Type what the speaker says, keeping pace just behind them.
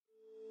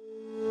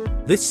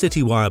This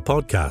Citywire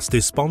podcast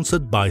is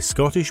sponsored by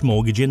Scottish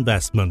Mortgage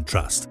Investment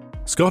Trust.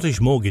 Scottish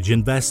Mortgage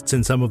invests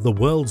in some of the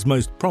world's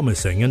most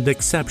promising and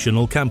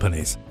exceptional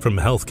companies, from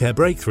healthcare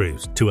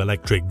breakthroughs to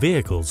electric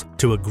vehicles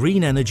to a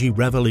green energy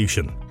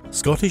revolution.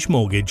 Scottish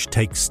Mortgage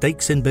takes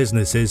stakes in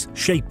businesses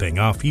shaping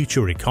our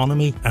future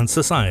economy and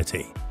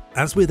society.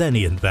 As with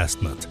any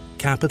investment,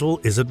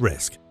 capital is at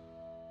risk.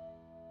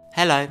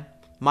 Hello,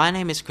 my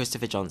name is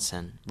Christopher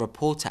Johnson,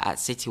 reporter at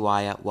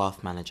Citywire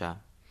Wealth Manager.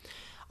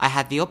 I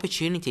had the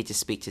opportunity to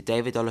speak to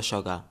David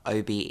Olusoga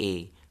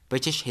OBE,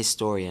 British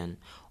historian,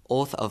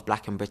 author of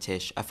Black and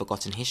British, A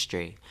Forgotten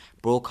History,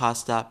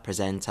 broadcaster,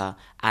 presenter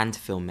and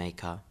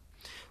filmmaker.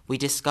 We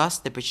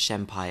discussed the British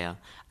Empire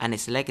and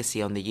its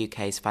legacy on the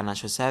UK's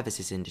financial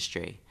services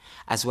industry,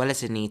 as well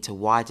as the need to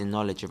widen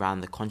knowledge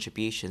around the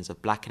contributions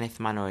of Black and ethnic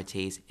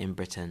minorities in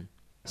Britain.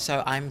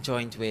 So I'm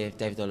joined with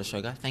David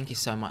Olusoga. Thank you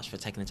so much for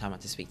taking the time out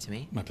to speak to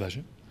me. My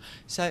pleasure.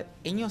 So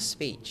in your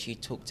speech, you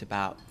talked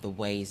about the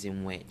ways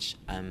in which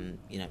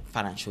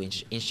financial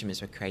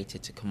instruments were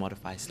created to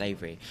commodify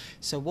slavery.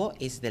 So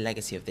what is the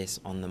legacy of this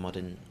on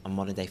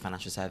modern day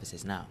financial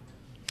services now?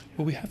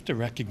 Well, we have to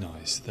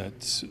recognise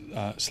that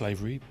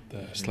slavery,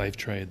 the slave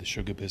trade, the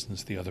sugar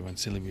business, the other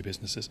ancillary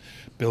businesses,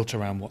 built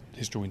around what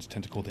historians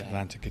tend to call the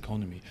Atlantic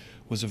economy,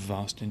 was a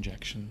vast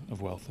injection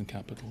of wealth and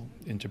capital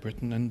into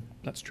Britain, and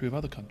that's true of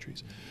other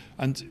countries.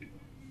 And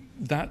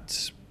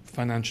that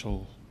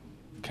financial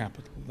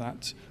capital,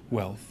 that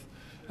wealth,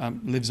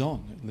 lives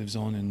on. It lives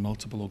on in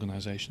multiple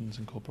organisations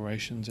and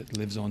corporations. It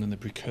lives on in the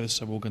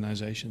precursor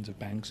organisations of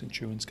banks,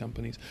 insurance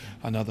companies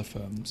and other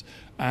firms.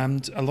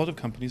 And a lot of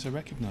companies are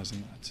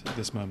recognising that at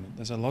this moment.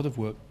 There's a lot of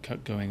work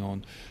going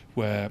on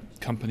where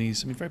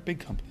companies, very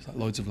big companies like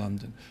Lloyd's of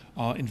London,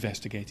 are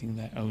investigating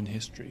their own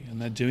history. And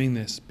they're doing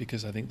this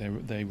because I think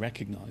they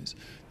recognise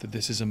that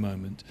this is a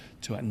moment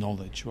to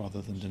acknowledge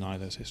rather than deny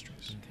those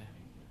histories. Okay.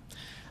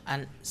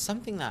 And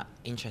something that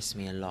interests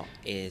me a lot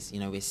is,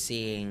 we're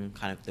seeing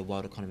kind of the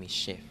world economy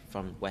shift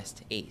from west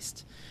to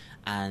east.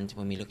 And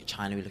when we look at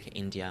China, we look at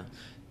India,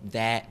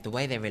 the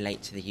way they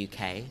relate to the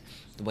UK,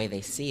 the way they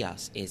see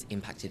us is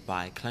impacted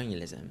by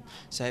colonialism.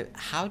 So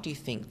how do you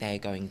think they're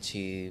going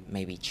to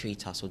maybe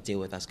treat us or deal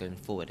with us going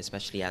forward,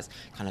 especially as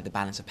kind of the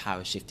balance of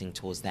power is shifting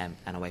towards them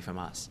and away from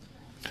us?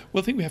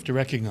 Well, I think we have to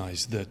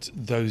recognise that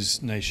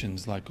those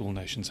nations, like all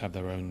nations, have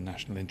their own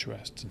national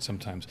interests, and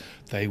sometimes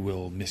they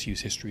will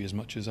misuse history as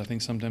much as I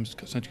think sometimes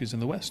countries in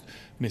the West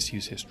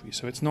misuse history.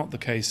 So it's not the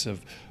case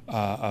of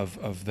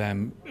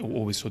them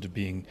always sort of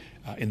being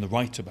in the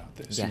right about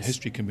this. Yes. And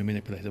history can be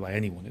manipulated by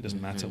anyone. It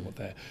doesn't matter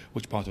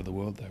which part of the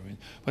world they're in.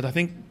 But I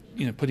think,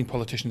 putting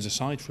politicians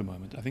aside for a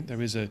moment, I think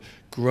there is a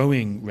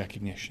growing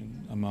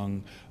recognition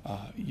among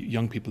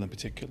young people in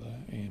particular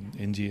in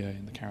India,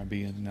 in the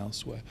Caribbean and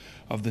elsewhere,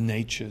 of the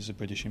nature of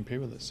British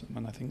imperialism.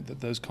 And I think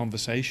that those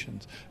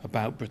conversations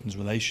about Britain's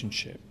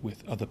relationship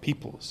with other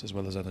peoples as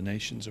well as other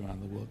nations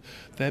around the world,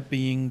 they're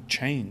being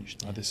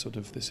changed by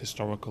this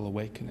historical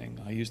awakening.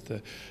 I used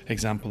the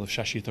example of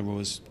Shashi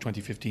Tharoor's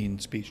 2015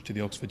 speech to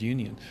the Oxford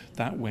Union.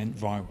 That went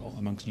viral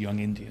amongst young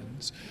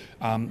Indians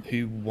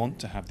who want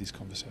to have these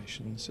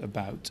conversations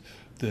about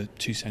the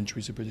 2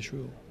 centuries of British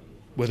rule.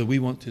 Whether we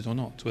want it or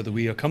not, whether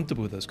we are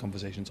comfortable with those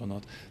conversations or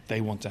not,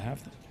 they want to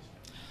have them.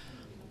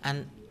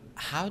 And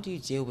how do you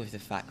deal with the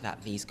fact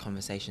that these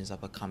conversations are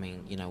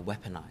becoming,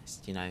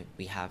 weaponized?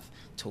 We have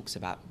talks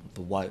about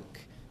the woke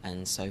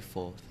and so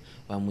forth.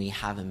 When we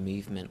have a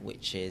movement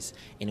which is,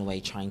 in a way,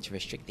 trying to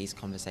restrict these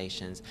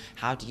conversations,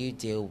 how do you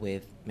deal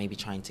with maybe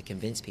trying to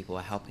convince people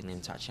or helping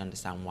them to actually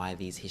understand why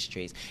these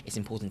histories, it's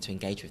important to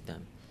engage with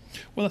them?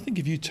 Well, I think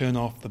if you turn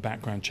off the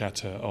background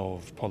chatter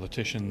of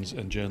politicians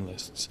and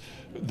journalists,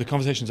 the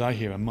conversations I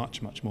hear are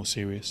much, much more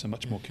serious and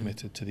much more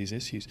committed to these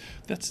issues.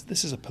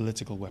 This is a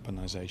political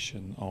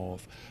weaponization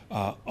of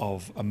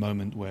a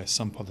moment where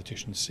some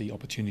politicians see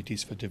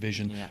opportunities for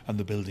division and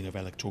the building of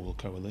electoral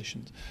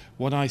coalitions.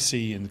 What I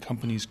see in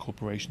companies,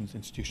 corporations,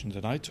 institutions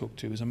that I talk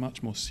to is a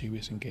much more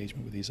serious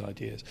engagement with these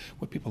ideas,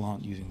 where people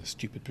aren't using the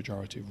stupid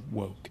pejorative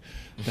woke.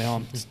 They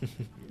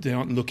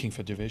aren't looking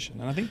for division.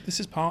 And I think this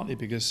is partly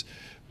because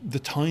the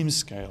time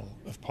scale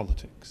of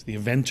politics, the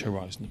event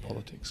horizon of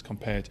politics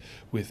compared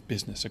with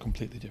business are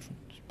completely different.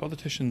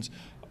 Politicians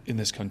in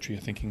this country are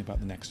thinking about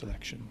the next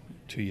election,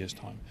 2 years'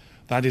 time.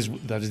 That is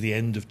the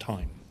end of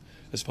time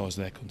as far as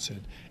they're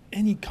concerned.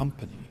 Any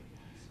company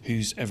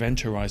whose event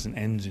horizon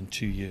ends in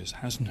 2 years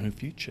has no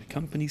future.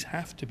 Companies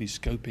have to be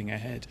scoping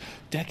ahead,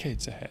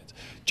 decades ahead,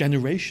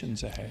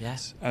 generations ahead.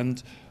 Yes.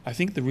 And I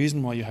think the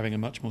reason why you're having a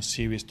much more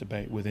serious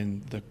debate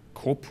within the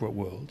corporate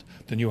world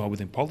than you are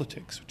within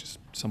politics, which is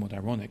somewhat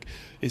ironic,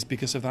 is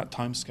because of that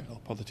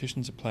timescale.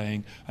 Politicians are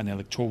playing an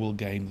electoral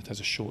game that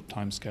has a short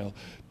timescale.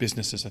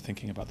 Businesses are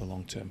thinking about the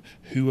long term.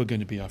 Who are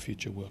going to be our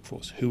future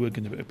workforce? Who are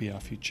going to be our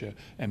future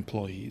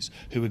employees?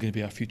 Who are going to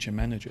be our future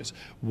managers?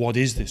 What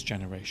is this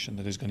generation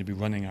that is going to be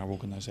running our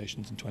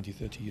organizations in 20,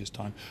 30 years'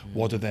 time?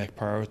 What are their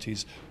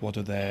priorities? What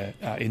are their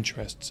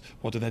interests?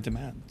 What are their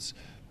demands?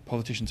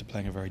 Politicians are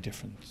playing a very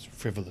different,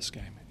 frivolous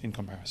game in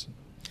comparison.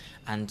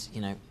 And,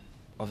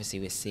 obviously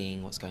we're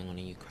seeing what's going on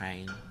in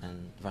Ukraine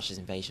and Russia's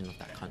invasion of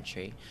that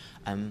country.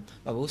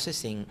 But we're also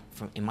seeing,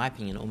 in my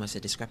opinion, almost a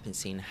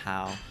discrepancy in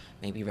how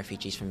maybe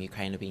refugees from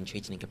Ukraine are being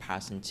treated in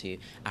comparison to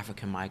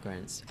African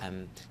migrants,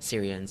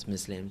 Syrians,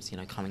 Muslims,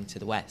 coming to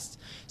the West.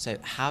 So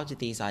how do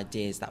these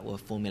ideas that were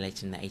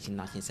formulated in the 18th,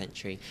 19th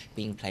century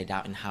being played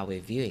out in how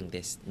we're viewing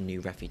this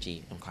new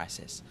refugee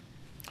crisis?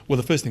 Well,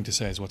 the first thing to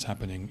say is what's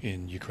happening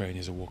in Ukraine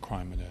is a war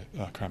crime and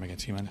a crime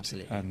against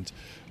humanity. Absolutely. And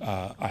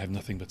I have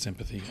nothing but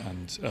sympathy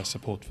and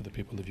support for the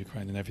people of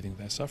Ukraine and everything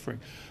they're suffering.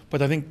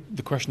 But I think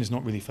the question is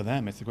not really for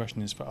them, the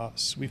question is for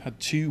us. We've had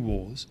 2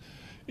 wars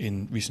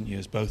in recent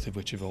years, both of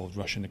which involved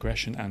Russian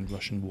aggression and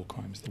Russian war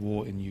crimes. The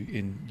war in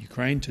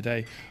Ukraine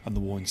today and the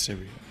war in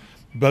Syria.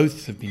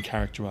 Both have been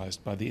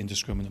characterized by the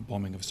indiscriminate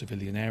bombing of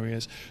civilian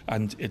areas,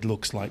 and it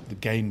looks like the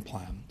game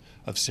plan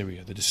of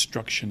Syria, the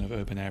destruction of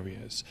urban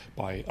areas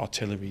by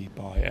artillery,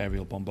 by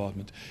aerial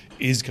bombardment,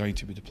 is going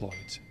to be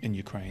deployed in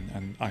Ukraine,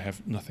 and I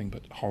have nothing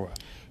but horror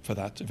for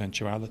that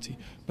eventuality.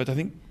 But I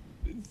think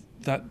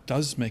that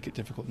does make it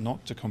difficult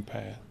not to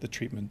compare the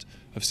treatment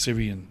of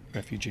Syrian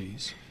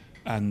refugees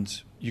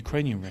and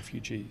Ukrainian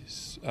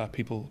refugees,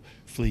 people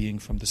fleeing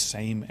from the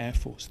same air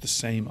force, the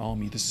same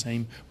army, the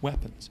same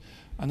weapons.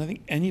 And I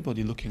think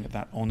anybody looking at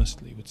that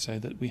honestly would say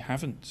that we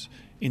haven't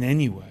in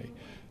any way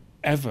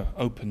ever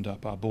opened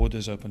up our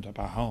borders, opened up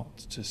our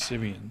hearts to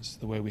Syrians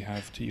the way we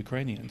have to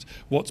Ukrainians.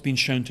 What's been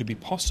shown to be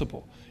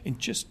possible in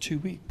just 2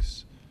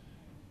 weeks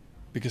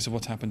because of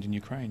what's happened in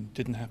Ukraine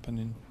didn't happen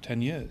in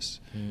 10 years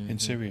in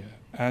Syria.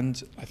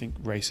 And I think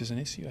race is an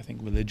issue. I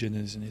think religion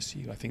is an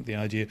issue. I think the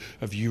idea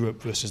of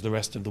Europe versus the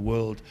rest of the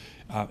world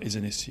is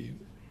an issue.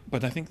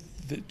 But I think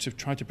that to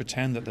try to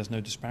pretend that there's no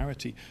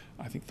disparity,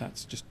 I think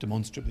that's just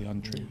demonstrably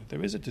untrue.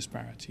 There is a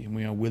disparity, and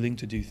we are willing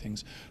to do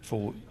things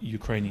for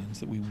Ukrainians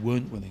that we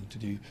weren't willing to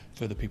do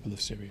for the people of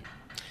Syria.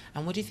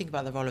 And what do you think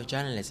about the role of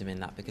journalism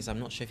in that? Because I'm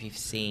not sure if you've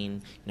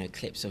seen,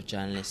 clips of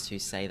journalists who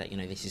say that,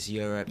 this is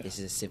Europe, this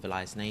is a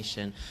civilized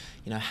nation.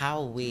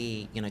 How are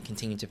we,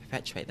 continue to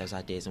perpetuate those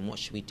ideas, and what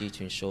should we do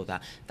to ensure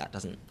that that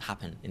doesn't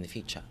happen in the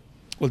future?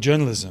 Well,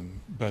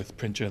 journalism, both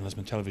print journalism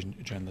and television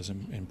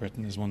journalism in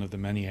Britain, is one of the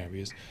many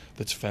areas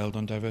that's failed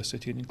on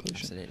diversity and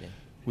inclusion. Absolutely.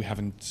 We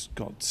haven't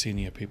got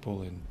senior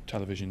people in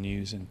television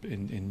news and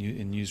in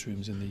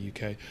newsrooms in the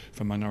UK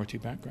from minority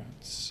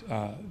backgrounds.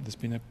 There's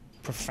been a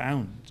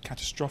profound,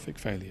 catastrophic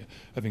failure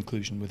of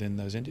inclusion within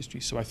those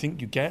industries. So I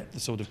think you get the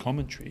sort of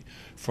commentary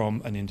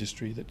from an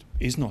industry that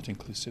is not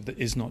inclusive, that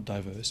is not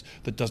diverse,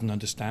 that doesn't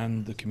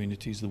understand the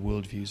communities, the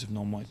worldviews of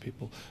non-white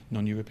people,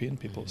 non-European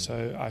people.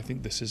 So I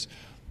think this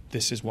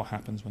is what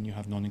happens when you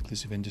have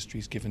non-inclusive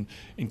industries given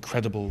the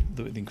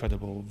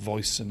incredible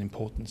voice and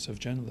importance of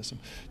journalism.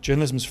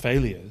 Journalism's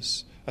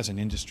failures as an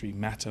industry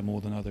matter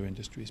more than other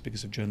industries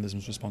because of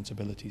journalism's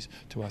responsibilities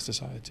to our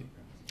society.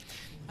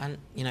 And,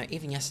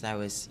 even yesterday I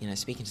was,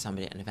 speaking to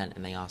somebody at an event,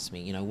 and they asked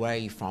me, where are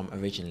you from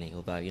originally?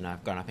 Although,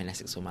 I've grown up in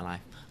Essex all my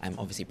life, I'm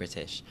obviously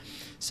British.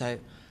 So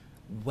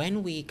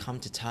when we come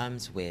to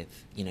terms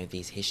with,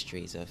 these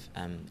histories of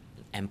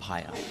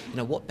empire,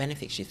 what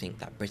benefits do you think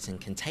that Britain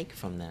can take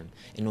from them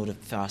in order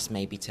for us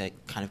maybe to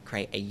kind of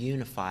create a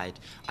unified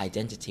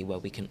identity where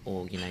we can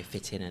all,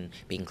 fit in and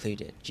be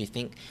included? Do you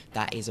think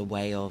that is a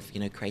way of,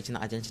 creating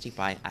that identity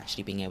by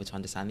actually being able to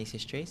understand these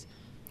histories?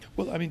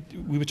 Well, I mean,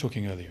 we were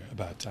talking earlier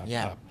about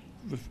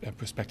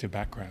prospective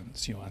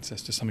backgrounds.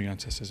 Some of your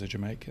ancestors are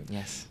Jamaican.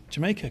 Yes.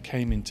 Jamaica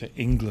came into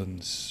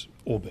England's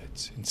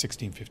orbit in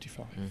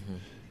 1655.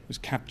 It was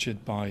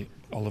captured by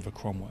Oliver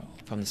Cromwell.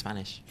 From the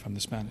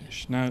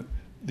Spanish. Now,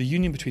 the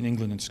union between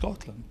England and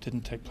Scotland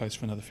didn't take place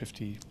for another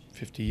 50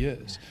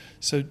 years. Yeah.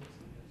 So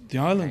the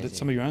island that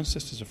some of your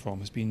ancestors are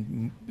from has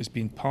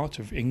been part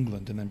of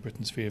England and then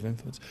Britain's sphere of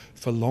influence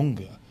for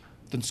longer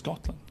than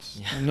Scotland.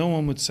 Yeah. And no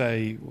one would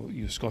say, well,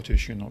 you're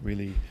Scottish, you're not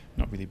really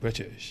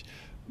British.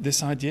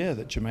 This idea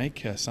that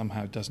Jamaica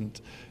somehow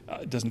doesn't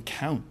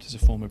count as a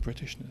form of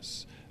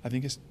Britishness, I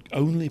think is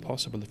only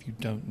possible if you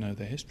don't know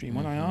their history. And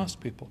when I ask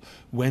people,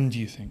 when do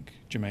you think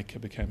Jamaica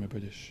became a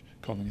British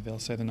colony, they'll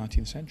say the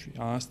 19th century.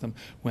 I ask them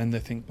when they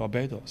think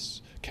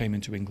Barbados came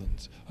into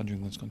England, under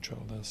England's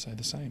control, they'll say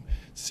the same.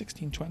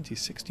 1620,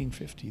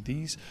 1650,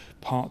 these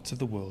parts of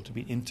the world have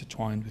been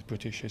intertwined with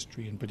British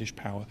history and British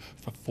power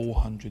for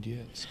 400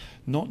 years.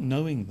 Not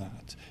knowing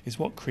that is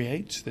what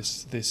creates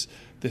this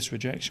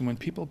rejection. When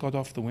people got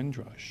off the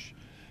Windrush,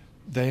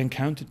 they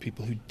encountered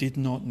people who did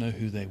not know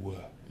who they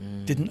were,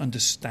 didn't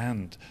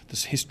understand the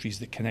histories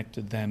that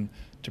connected them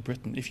to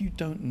Britain. If you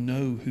don't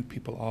know who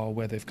people are,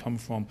 where they've come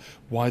from,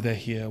 why they're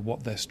here,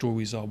 what their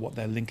stories are, what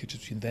their linkages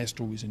between their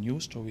stories and your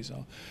stories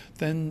are,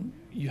 then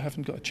you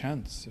haven't got a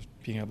chance of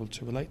being able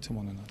to relate to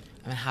one another.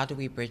 I mean, how do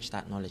we bridge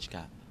that knowledge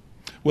gap?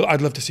 Well,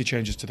 I'd love to see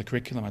changes to the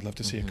curriculum. I'd love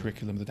to see a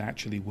curriculum that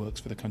actually works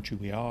for the country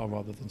we are,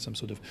 rather than some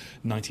sort of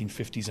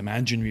 1950s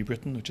imaginary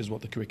Britain, which is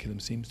what the curriculum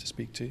seems to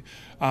speak to.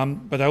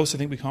 But I also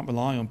think we can't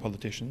rely on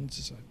politicians,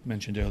 as I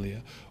mentioned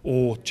earlier,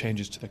 or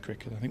changes to the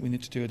curriculum. I think we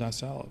need to do it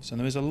ourselves. And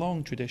there is a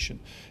long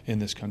tradition in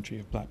this country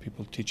of black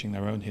people teaching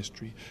their own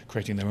history,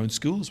 creating their own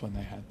schools when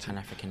they had to.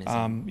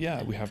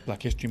 Pan-Africanism. We have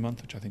Black History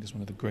Month, which I think is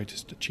one of the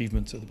greatest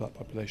achievements of the black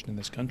population in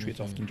this country. It's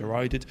often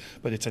derided,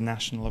 but it's a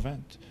national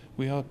event.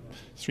 We are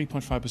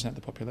 3.5% of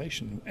the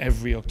population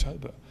every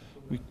October.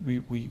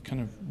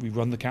 We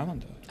run the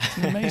calendar. It's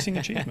an amazing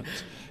achievement,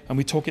 and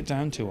we talk it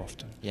down too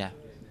often. Yeah.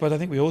 But I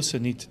think we also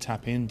need to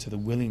tap into the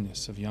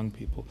willingness of young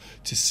people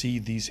to see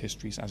these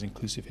histories as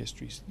inclusive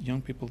histories.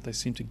 Young people, they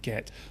seem to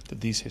get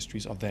that these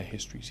histories are their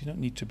histories. You don't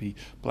need to be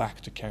black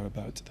to care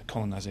about the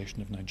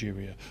colonization of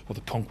Nigeria or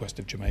the conquest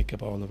of Jamaica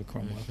by Oliver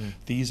Cromwell.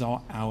 These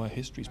are our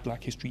histories.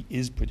 Black history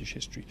is British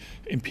history.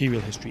 Imperial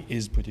history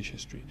is British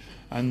history.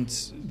 And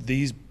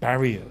these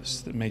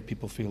barriers that made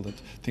people feel that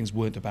things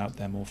weren't about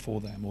them or for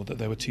them, or that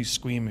they were too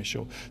squeamish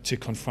or to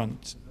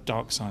confront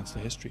dark sides to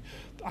history,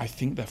 I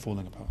think they're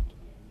falling apart.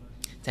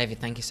 David,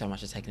 thank you so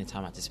much for taking the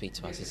time out to speak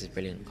to us. This is a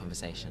brilliant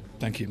conversation.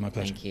 Thank you, my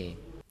pleasure. Thank you.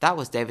 That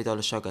was David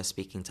Olusoga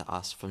speaking to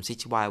us from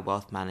Citywire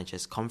Wealth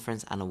Managers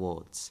Conference and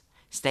Awards.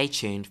 Stay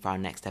tuned for our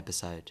next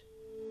episode.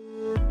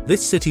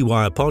 This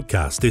Citywire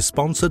podcast is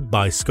sponsored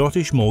by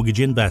Scottish Mortgage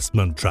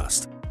Investment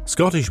Trust.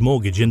 Scottish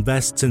Mortgage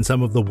invests in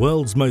some of the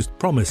world's most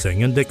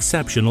promising and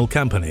exceptional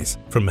companies,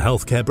 from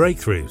healthcare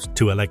breakthroughs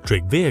to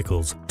electric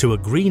vehicles to a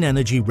green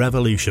energy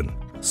revolution.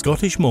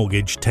 Scottish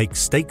Mortgage takes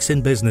stakes in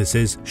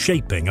businesses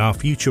shaping our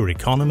future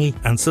economy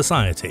and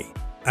society.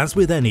 As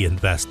with any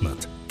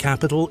investment,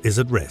 capital is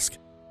at risk.